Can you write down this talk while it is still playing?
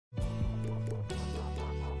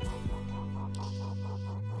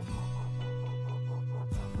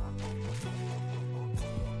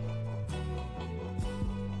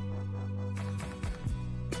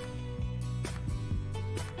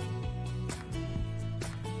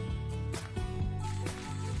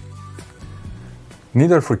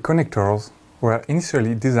Needle-free connectors were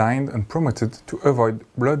initially designed and promoted to avoid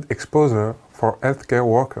blood exposure for healthcare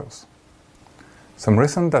workers. Some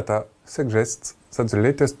recent data suggests that the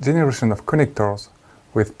latest generation of connectors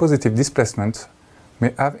with positive displacement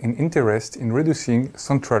may have an interest in reducing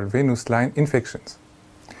central venous line infections.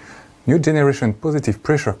 New generation positive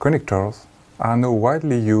pressure connectors are now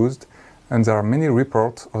widely used, and there are many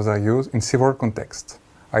reports of their use in several contexts: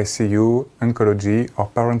 ICU, oncology, or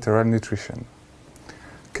parenteral nutrition.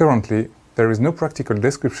 Currently, there is no practical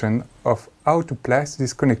description of how to place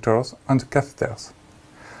these connectors on the catheters.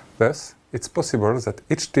 Thus, it's possible that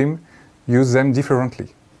each team uses them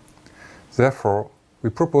differently. Therefore, we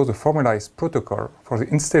propose a formalized protocol for the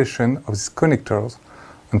installation of these connectors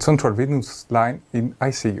on central venous line in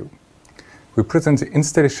ICU. We present the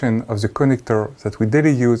installation of the connector that we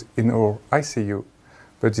daily use in our ICU,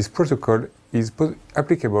 but this protocol is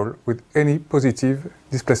applicable with any positive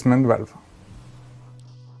displacement valve.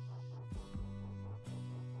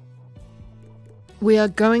 We are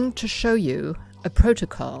going to show you a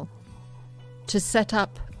protocol to set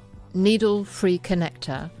up needle-free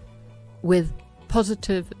connector with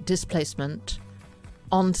positive displacement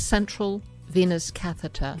on central venous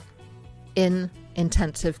catheter in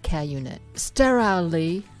intensive care unit.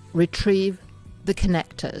 Sterilely retrieve the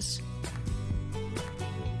connectors.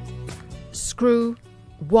 Screw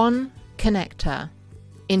one connector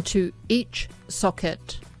into each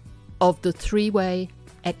socket of the three-way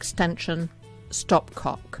extension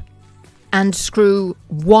stopcock and screw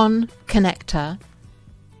one connector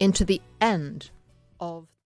into the end of